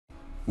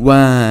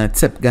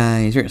What's up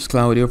guys, here's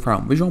Claudio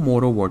from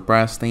Visualmodo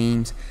WordPress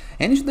themes,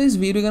 and in today's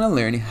video we're gonna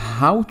learn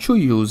how to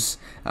use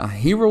a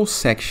hero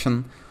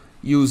section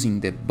using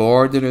the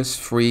Borderless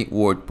free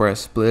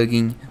WordPress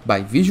plugin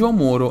by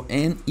Visualmodo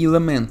and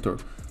Elementor.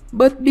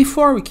 But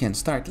before we can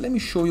start, let me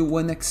show you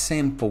one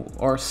example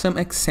or some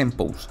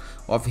examples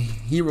of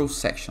hero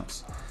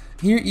sections.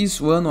 Here is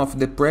one of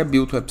the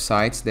pre-built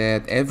websites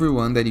that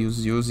everyone that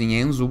is using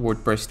Enzo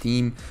WordPress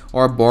theme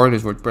or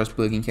Borderless WordPress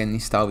plugin can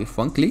install with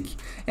one click.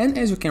 And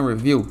as you can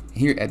review,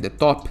 here at the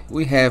top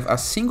we have a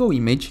single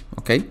image,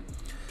 okay,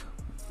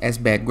 as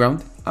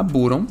background, a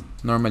button,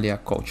 normally a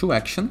call to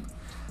action,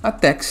 a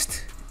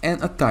text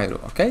and a title,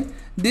 okay.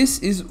 This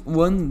is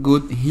one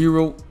good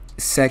hero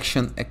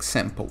section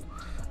example.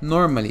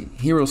 Normally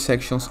hero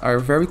sections are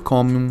very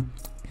common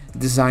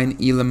design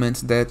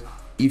elements that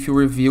if you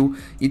review,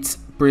 it's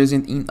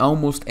present in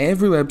almost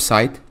every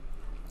website.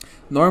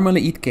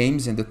 Normally it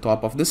comes in the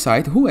top of the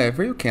site,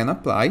 however you can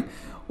apply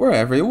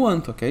wherever you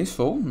want, okay,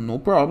 so no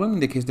problem in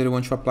the case that you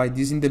want to apply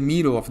this in the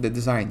middle of the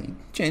design.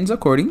 It changes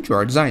according to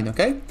your design,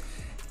 okay.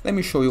 Let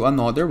me show you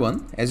another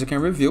one. As you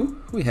can review,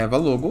 we have a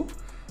logo,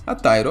 a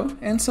title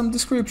and some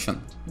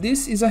description.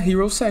 This is a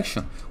hero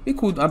section. We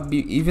could be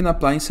even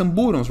applying some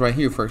buttons right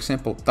here, for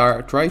example,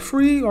 try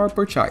free or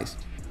purchase.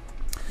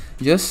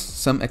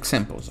 Just some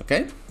examples,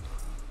 okay.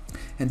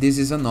 And this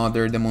is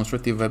another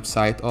demonstrative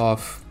website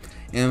of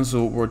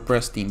Enzo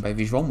WordPress theme by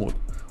Visualmodo,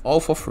 all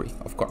for free,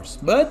 of course.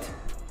 But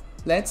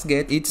let's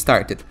get it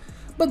started.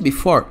 But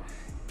before,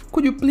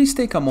 could you please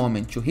take a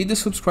moment to hit the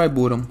subscribe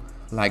button,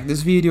 like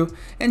this video,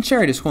 and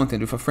share this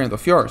content with a friend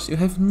of yours? You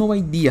have no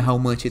idea how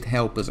much it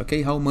helps us,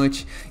 okay? How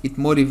much it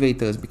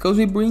motivates us, because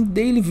we bring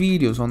daily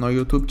videos on our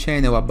YouTube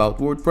channel about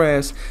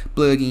WordPress,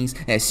 plugins,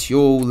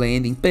 SEO,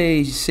 landing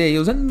page,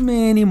 sales, and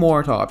many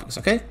more topics,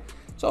 okay?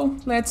 So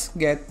let's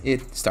get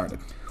it started.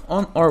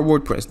 On our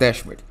WordPress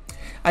dashboard,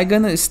 I'm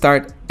gonna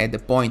start at the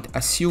point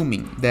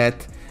assuming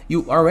that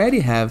you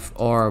already have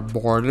our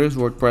Borderless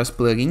WordPress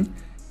plugin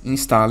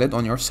installed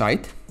on your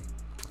site.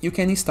 You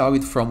can install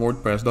it from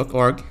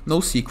wordpress.org, no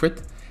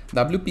secret,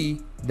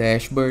 WP,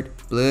 dashboard,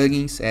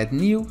 plugins, add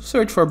new,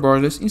 search for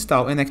Borderless,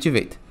 install and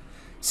activate.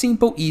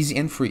 Simple, easy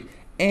and free.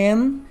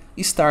 And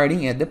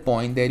starting at the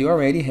point that you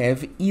already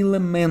have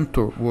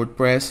Elementor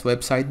WordPress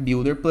website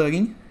builder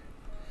plugin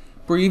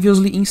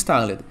previously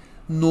installed.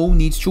 No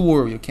need to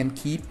worry, you can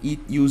keep it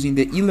using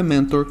the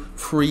Elementor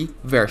free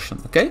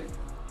version, okay?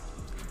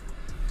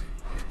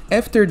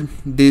 After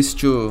these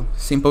two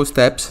simple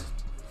steps,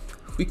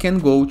 we can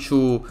go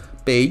to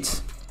page,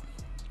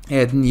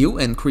 add new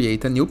and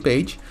create a new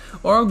page,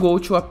 or go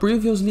to a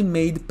previously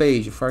made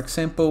page. For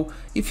example,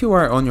 if you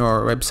are on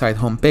your website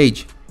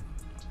homepage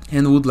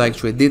and would like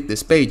to edit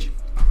this page,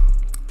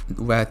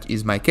 that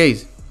is my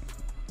case,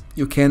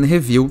 you can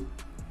review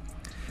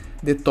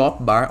the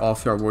top bar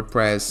of your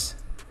WordPress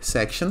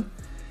section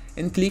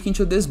and click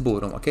into this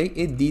button, okay,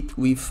 edit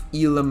with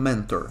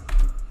Elementor.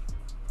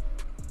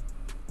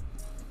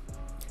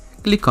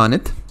 Click on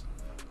it.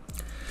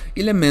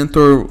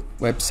 Elementor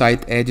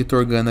website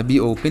editor gonna be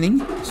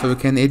opening, so you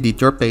can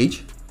edit your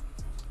page,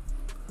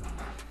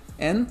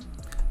 and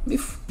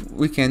if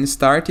we can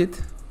start it,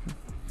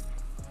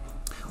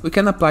 we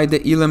can apply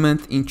the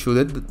element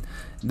into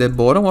the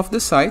bottom of the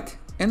site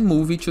and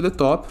move it to the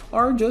top,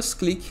 or just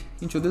click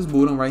into this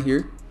button right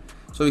here,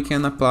 so we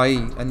can apply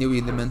a new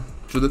element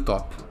to the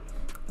top.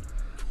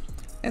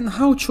 And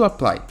how to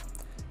apply?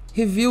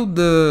 Review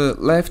the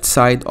left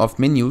side of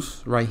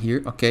menus right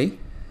here, okay,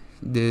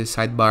 the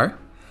sidebar,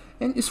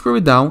 and scroll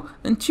down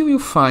until you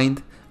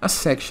find a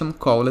section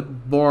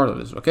called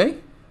Borderless, okay,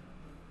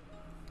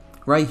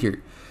 right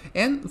here.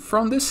 And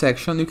from this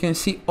section you can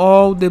see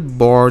all the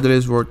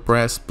Borderless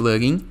WordPress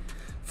plugin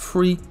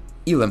free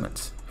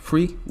elements,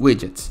 free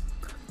widgets.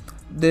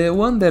 The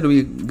one that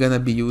we're gonna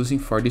be using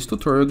for this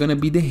tutorial gonna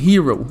be the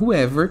hero.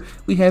 However,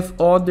 we have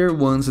other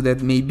ones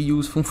that may be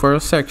useful for a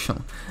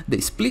section,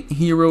 the split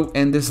hero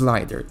and the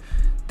slider.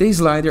 The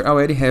slider I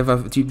already have a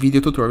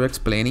video tutorial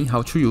explaining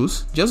how to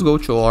use. Just go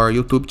to our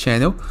YouTube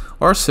channel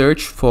or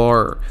search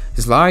for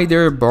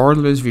slider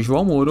Borderless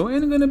Visualmodo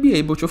and you're gonna be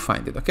able to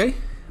find it, okay?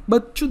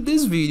 But to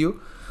this video,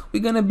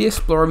 we're gonna be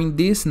exploring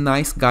this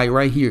nice guy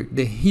right here,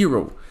 the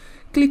hero.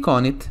 Click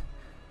on it,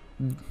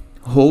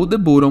 hold the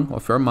button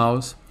of your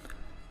mouse,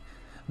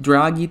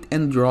 drag it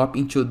and drop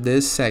into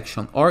this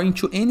section or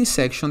into any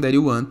section that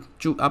you want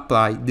to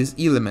apply this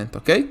element,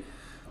 okay?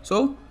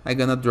 So I'm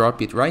gonna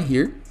drop it right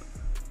here,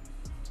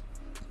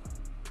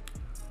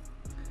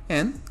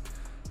 and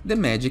the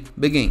magic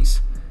begins.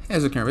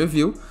 As you can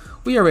review,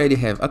 we already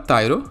have a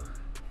title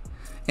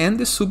and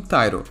the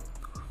subtitle,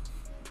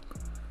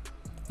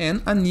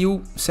 and a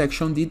new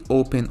section did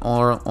open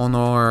on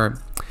our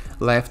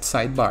left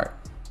sidebar.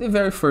 The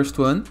very first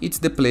one, it's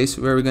the place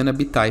where we're gonna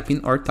be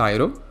typing our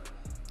title.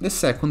 The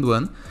second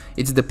one,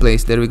 it's the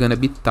place that we're gonna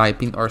be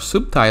typing our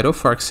subtitle,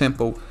 for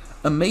example,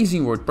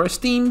 amazing WordPress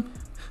theme,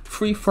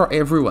 free for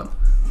everyone.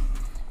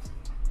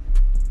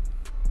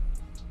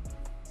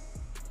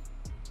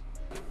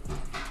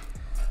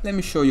 Let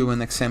me show you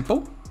an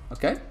example,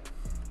 okay?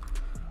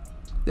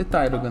 The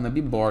title gonna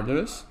be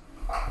Borderless,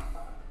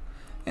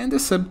 and the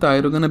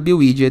subtitle gonna be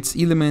Widgets,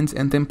 Elements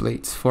and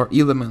Templates for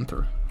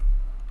Elementor.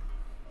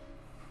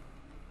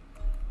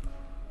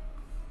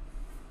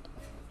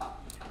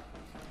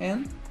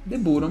 And the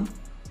button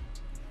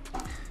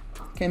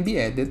can be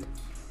added.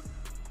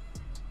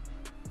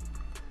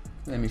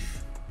 Let me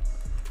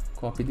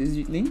copy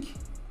this link.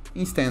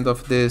 Instead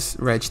of this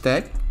red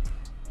tag,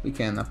 we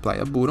can apply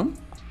a button.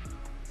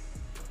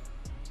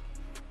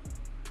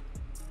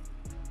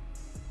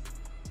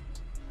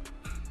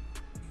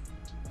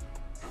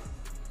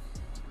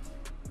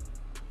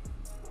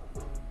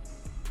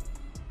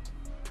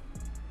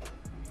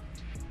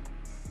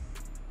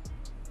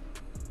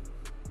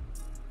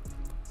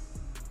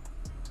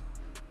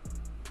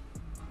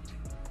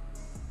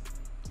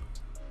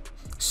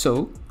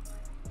 So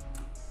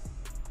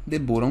the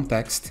button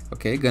text,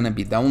 okay, gonna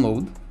be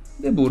download.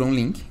 The button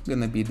link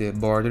gonna be the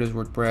Borderless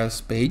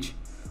WordPress page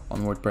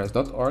on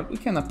wordpress.org. We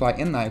can apply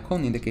an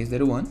icon in the case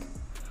that you want.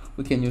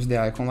 We can use the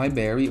icon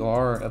library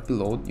or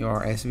upload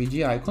your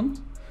SVG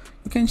icon.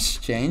 You can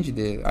change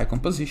the icon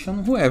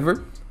position,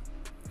 however.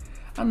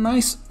 A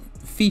nice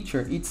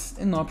feature, it's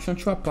an option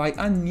to apply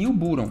a new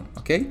button,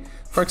 okay?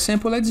 For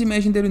example, let's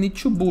imagine that you need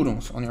 2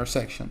 buttons on your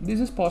section.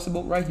 This is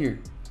possible right here.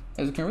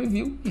 As you can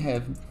review, we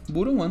have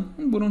button 1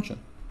 and button 2.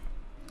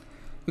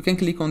 You can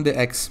click on the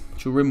X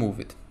to remove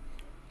it.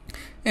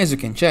 As you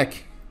can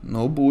check,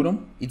 no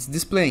button, it's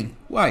displaying.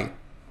 Why?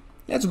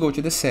 Let's go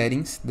to the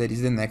settings, that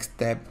is the next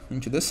tab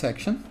into the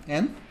section,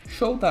 and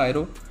show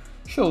title,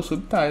 show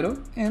subtitle,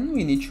 and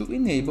we need to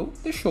enable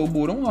the show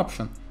button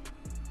option.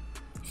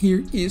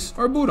 Here is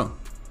our button.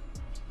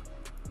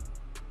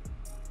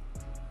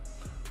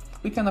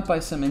 We can apply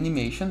some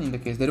animation in the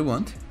case that you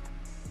want.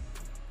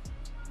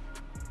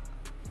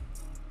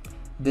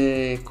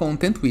 The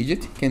content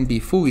widget can be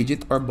full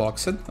widget or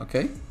boxed,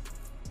 okay?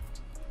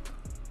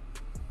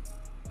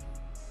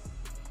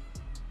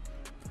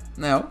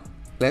 Now,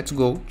 let's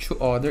go to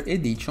other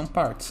edition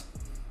parts.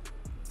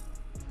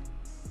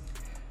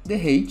 The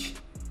H,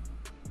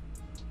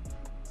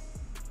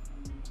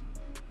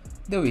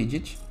 the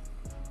widget,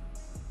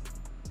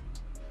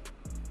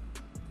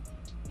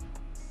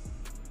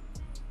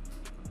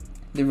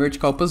 the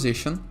vertical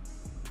position,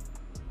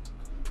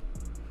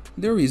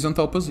 the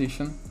horizontal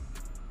position,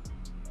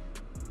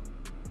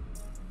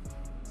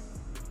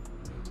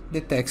 the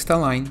text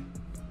align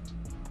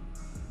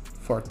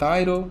for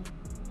title,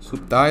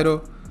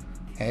 subtitle,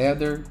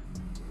 header.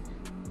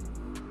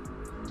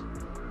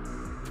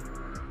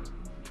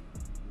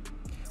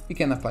 We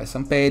can apply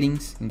some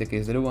paddings in the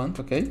case that you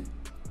want, okay?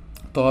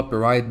 Top,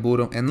 right,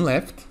 bottom, and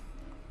left.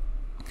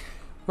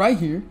 Right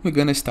here, we're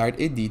gonna start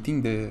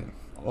editing the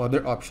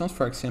other options,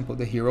 for example,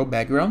 the hero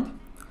background.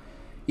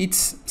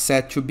 It's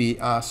set to be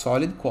a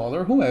solid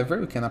color, however,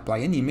 you can apply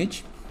an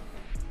image.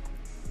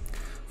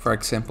 For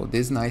example,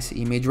 this nice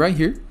image right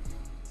here.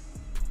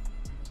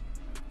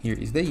 Here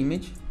is the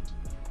image.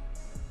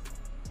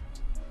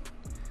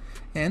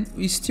 And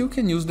we still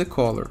can use the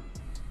color.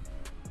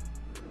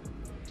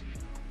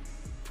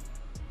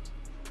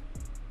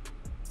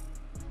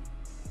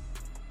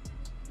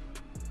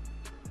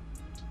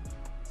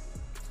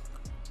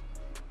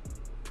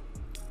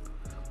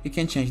 We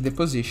can change the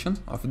position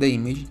of the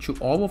image to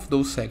all of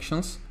those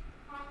sections.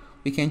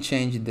 We can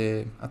change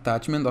the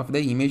attachment of the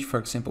image, for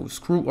example,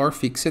 screw or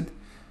fixed.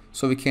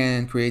 So we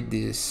can create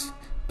this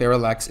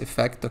parallax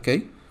effect,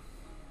 okay?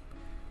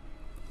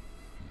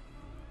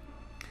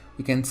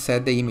 We can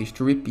set the image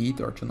to repeat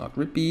or to not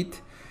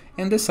repeat,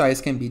 and the size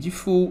can be the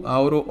full,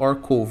 auto, or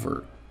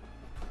cover.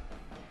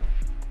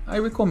 I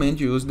recommend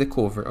you use the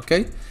cover,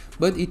 okay?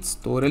 But it's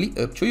totally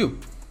up to you.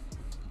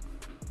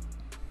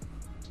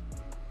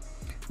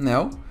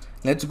 Now,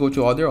 let's go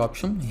to other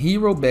option,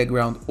 hero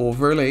background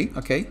overlay,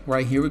 okay?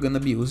 Right here we're gonna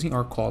be using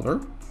our color.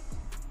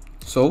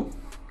 So,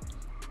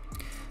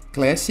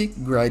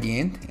 classic,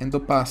 gradient, and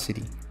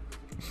opacity.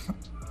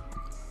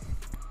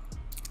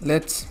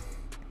 Let's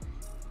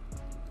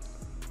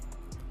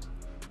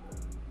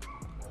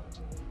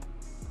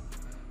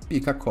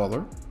pick a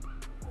color.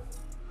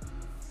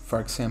 For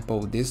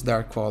example, this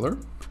dark color.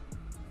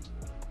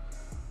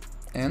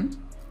 And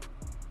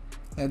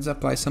let's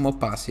apply some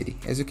opacity.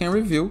 As you can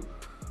review,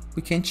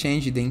 we can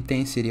change the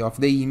intensity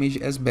of the image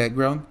as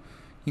background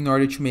in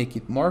order to make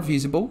it more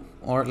visible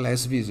or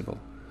less visible.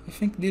 I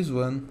think this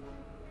one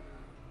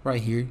right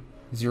here,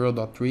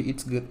 0.3,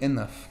 it's good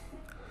enough.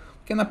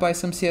 You can apply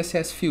some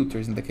CSS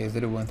filters in the case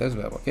that you want as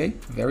well, okay?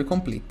 Very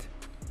complete.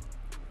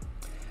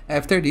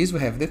 After this, we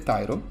have the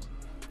title.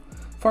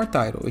 For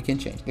title, we can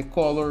change the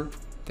color,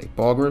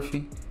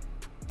 typography,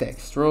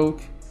 text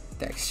stroke,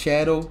 text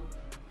shadow,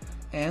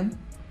 and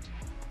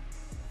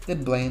the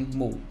blend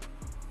mode.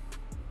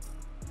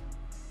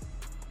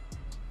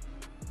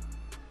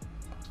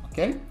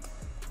 Okay?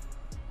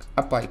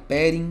 Apply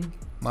padding,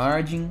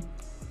 margin,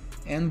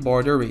 and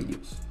border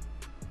radius.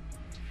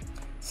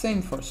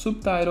 Same for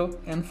subtitle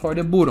and for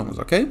the buttons,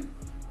 okay?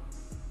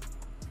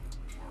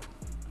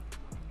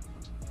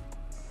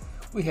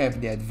 We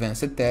have the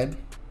advanced tab.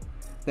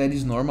 That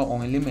is normal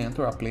on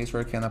Elementor, a place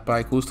where you can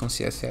apply custom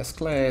CSS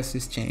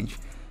classes, change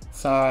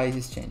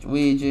sizes, change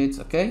widgets,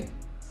 okay?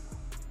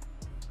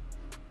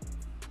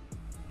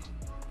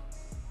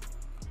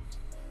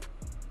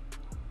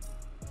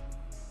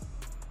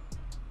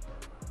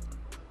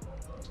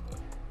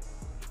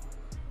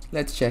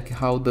 Let's check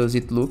how does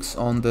it looks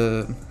on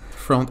the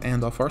front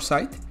end of our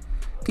site.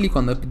 Click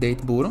on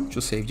update button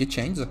to save the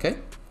changes, okay?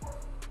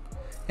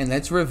 And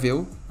let's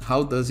review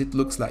how does it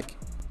looks like.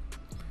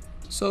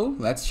 So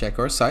let's check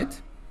our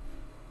site.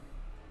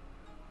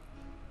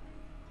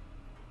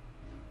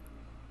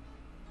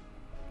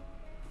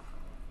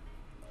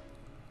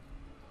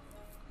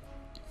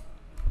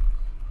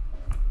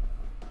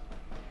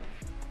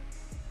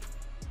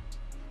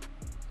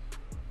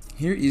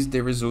 Here is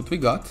the result we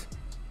got.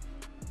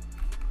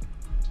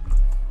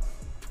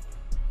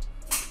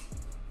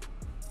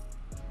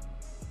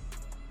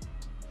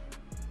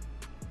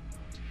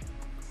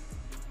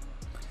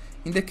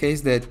 In the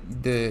case that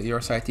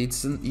your site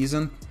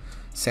isn't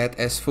set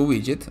as full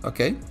widget,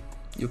 okay,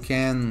 you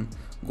can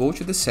go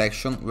to the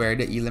section where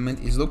the element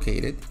is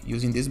located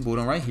using this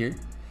button right here,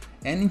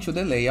 and into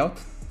the layout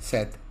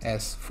set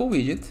as full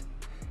widget,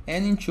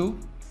 and into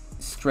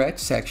stretch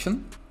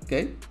section,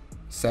 okay,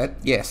 set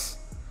yes,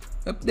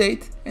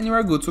 update, and you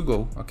are good to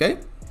go, okay.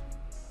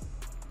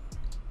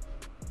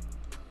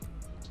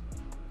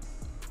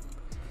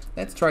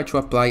 Let's try to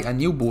apply a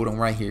new button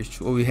right here.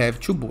 So we have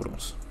two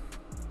buttons.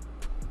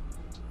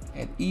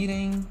 Add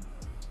eating.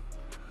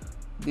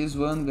 This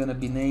one gonna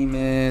be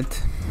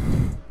named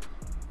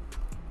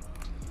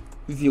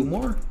View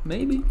More,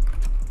 maybe.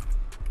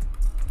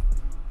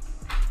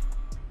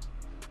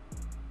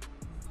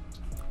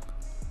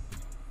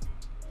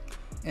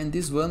 And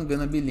this one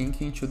gonna be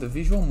linking to the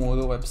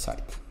Visualmodo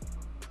website.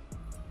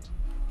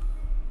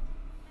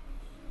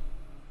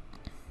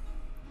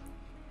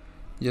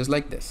 Just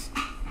like this.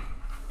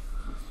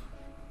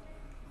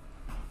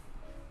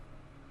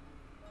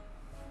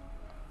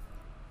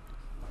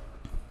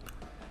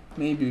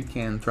 Maybe we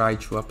can try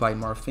to apply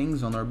more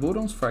things on our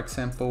buttons. For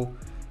example,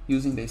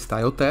 using the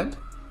Style tab,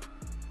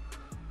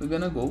 we're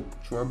gonna go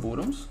to our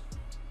buttons.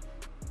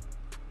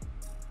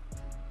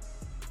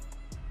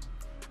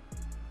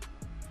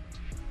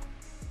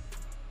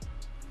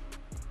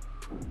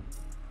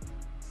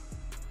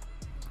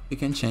 We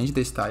can change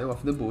the style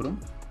of the button,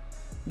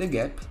 the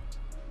gap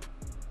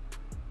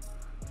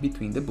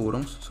between the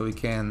buttons, so we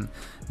can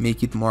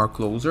make it more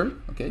closer,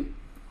 okay?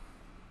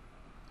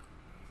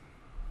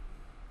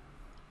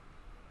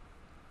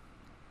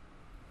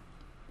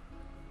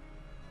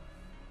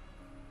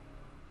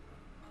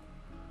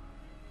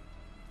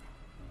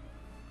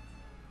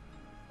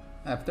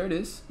 After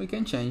this, we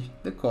can change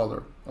the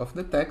color of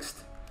the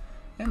text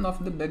and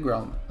of the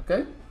background,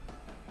 okay?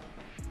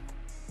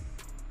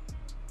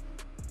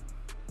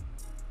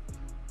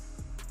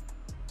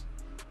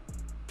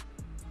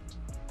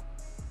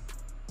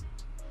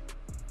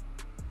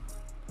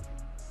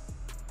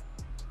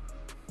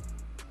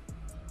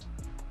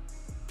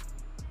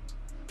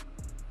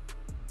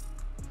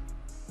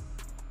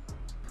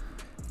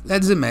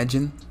 Let's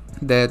imagine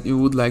that you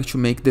would like to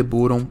make the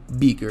button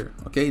bigger,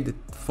 okay? The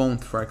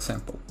font, for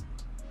example.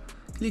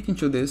 Click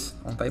into this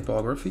on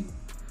typography,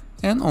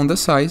 and on the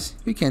size,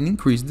 we can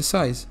increase the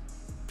size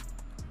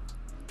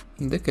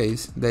in the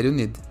case that you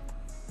need.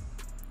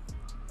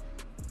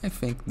 I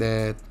think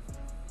that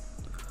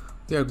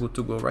we are good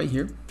to go right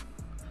here.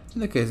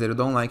 In the case that you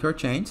don't like your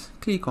change,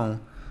 click on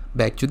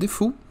back to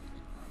default,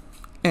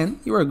 and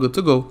you are good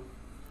to go.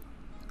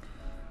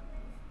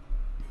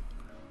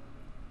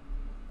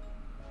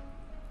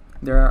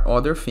 There are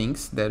other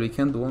things that we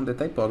can do on the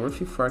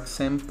typography. For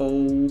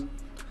example,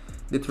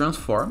 the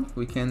transform.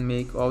 We can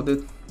make all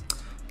the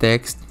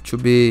text to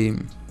be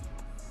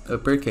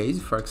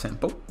uppercase, for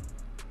example,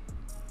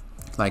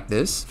 like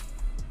this.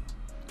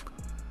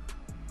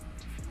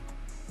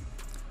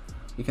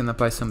 We can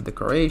apply some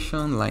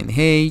decoration, line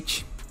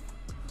height.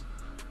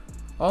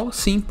 All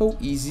simple,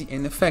 easy,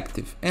 and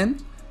effective.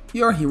 And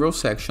your hero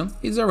section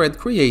is already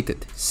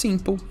created.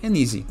 Simple and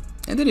easy.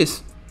 And it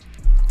is.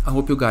 I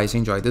hope you guys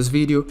enjoyed this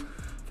video.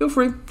 Feel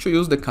free to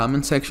use the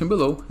comment section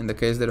below in the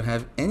case that you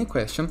have any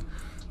question.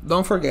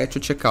 Don't forget to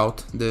check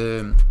out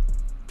the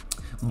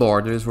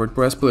Borderless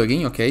WordPress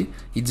plugin, okay?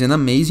 It's an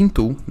amazing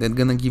tool that's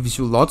gonna give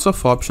you lots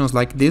of options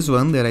like this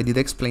one that I did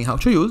explain how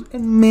to use,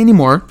 and many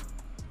more,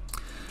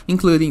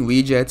 including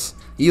widgets,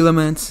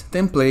 elements,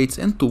 templates,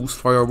 and tools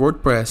for your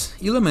WordPress,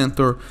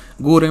 Elementor,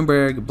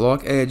 Gutenberg,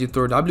 block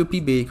editor,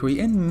 WP Bakery,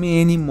 and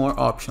many more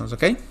options,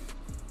 okay?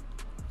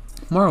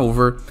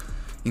 Moreover,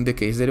 in the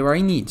case that you are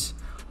in need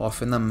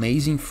of an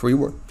amazing free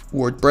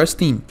WordPress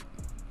theme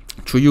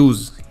to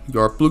use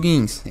your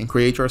plugins and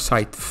create your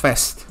site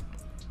fast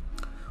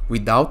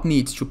without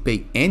need to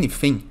pay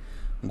anything,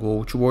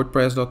 go to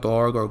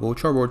wordpress.org or go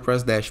to our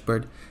WordPress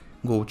dashboard,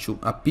 go to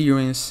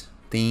Appearance,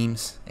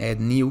 Themes, Add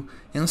New,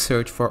 and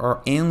search for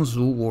our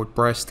Enzo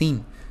WordPress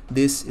theme.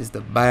 This is the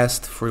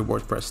best free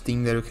WordPress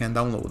theme that you can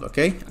download,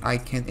 okay? I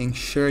can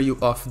assure you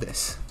of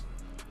this.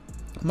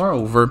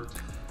 Moreover,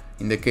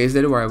 In the case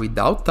that you are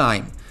without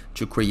time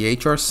to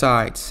create your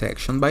site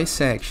section by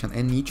section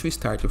and need to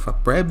start with a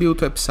pre-built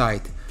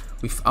website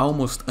with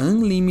almost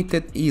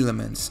unlimited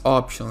elements,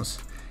 options,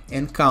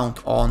 and count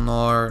on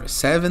our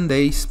 7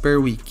 days per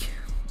week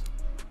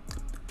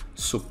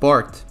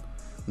support,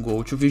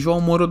 go to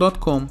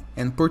visualmodo.com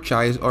and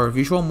purchase our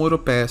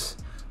Visualmodo Pass,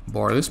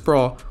 Borderless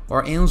Pro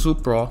or Enzo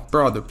Pro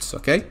products,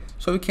 okay?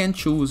 So you can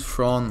choose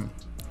from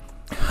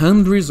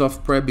hundreds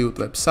of pre-built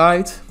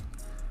websites,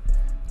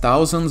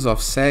 thousands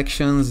of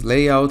sections,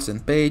 layouts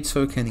and pages,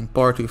 so you can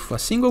import with a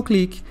single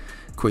click,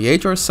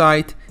 create your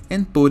site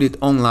and put it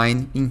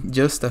online in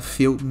just a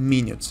few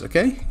minutes,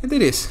 okay? And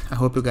it is. I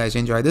hope you guys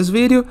enjoyed this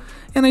video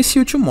and I see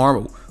you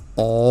tomorrow.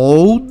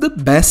 All the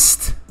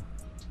best!